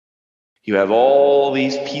You have all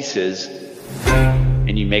these pieces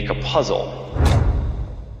and you make a puzzle.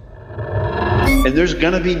 And there's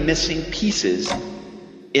going to be missing pieces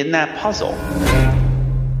in that puzzle.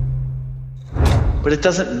 But it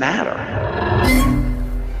doesn't matter.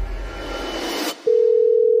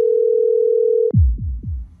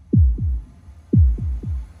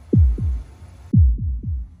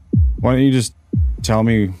 Why don't you just tell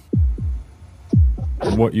me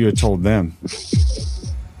what you had told them?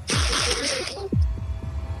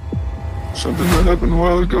 Something that happened a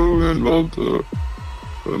while ago that involved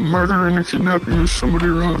murder and a kidnapping of somebody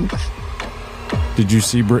around. Did you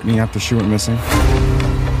see Brittany after she went missing?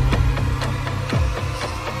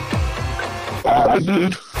 I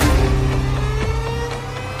did.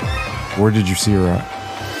 Where did you see her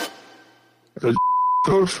at? At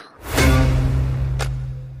house.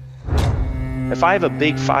 If I have a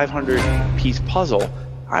big 500-piece puzzle,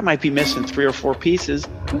 I might be missing 3 or 4 pieces.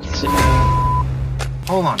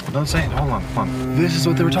 Hold on, don't say it. Hold on. This is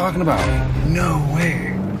what they were talking about. No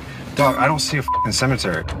way. Dog, I don't see a fucking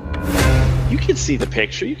cemetery. You can see the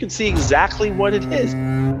picture. You can see exactly what it is.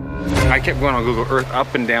 I kept going on Google Earth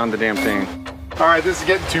up and down the damn thing. All right, this is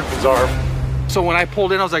getting too bizarre. So when I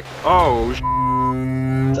pulled in, I was like, oh,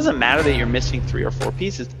 It doesn't matter that you're missing 3 or 4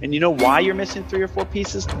 pieces. And you know why you're missing 3 or 4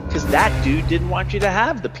 pieces? Because that dude didn't want you to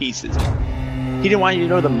have the pieces. He didn't want you to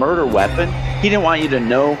know the murder weapon. He didn't want you to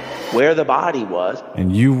know where the body was.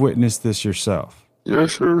 And you witnessed this yourself.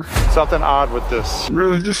 Yes, sir. something odd with this.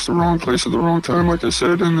 Really just the wrong place at the wrong time, like I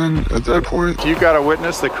said, and then at that point... You got a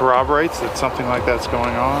witness that corroborates that something like that's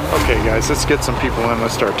going on? Okay, guys, let's get some people in.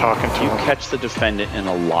 Let's start talking to You them. catch the defendant in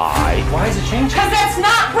a lie. Why is it changing? Because that's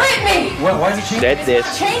not Brittany! Why is it changing? Said this.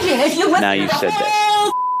 It's not changing. If you listen Now you to the said this.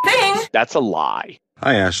 whole thing... That's a lie.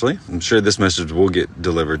 Hi, Ashley. I'm sure this message will get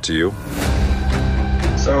delivered to you.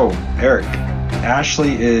 So, Eric,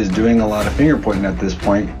 Ashley is doing a lot of finger pointing at this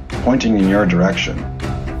point, pointing in your direction.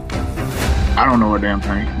 I don't know a damn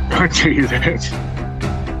thing. I'll tell you that.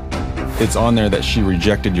 It's on there that she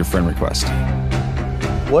rejected your friend request.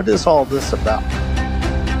 What is all this about?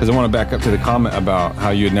 Because I want to back up to the comment about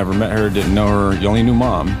how you had never met her, didn't know her, you only knew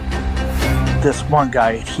mom. This one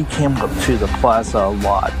guy, he came up to the plaza a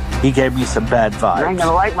lot. He gave me some bad vibes. You ain't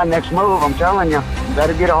gonna like my next move, I'm telling you. You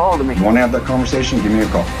better get a hold of me. You want to have that conversation? Give me a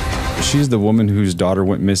call. She's the woman whose daughter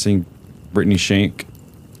went missing, Brittany Shank.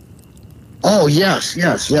 Oh, yes.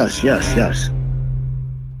 Because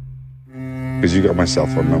you got my cell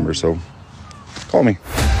phone number, so call me.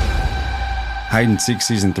 Hide and Seek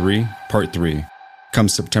Season 3, Part 3.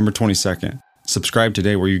 Comes September 22nd. Subscribe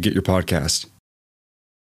today where you get your podcast.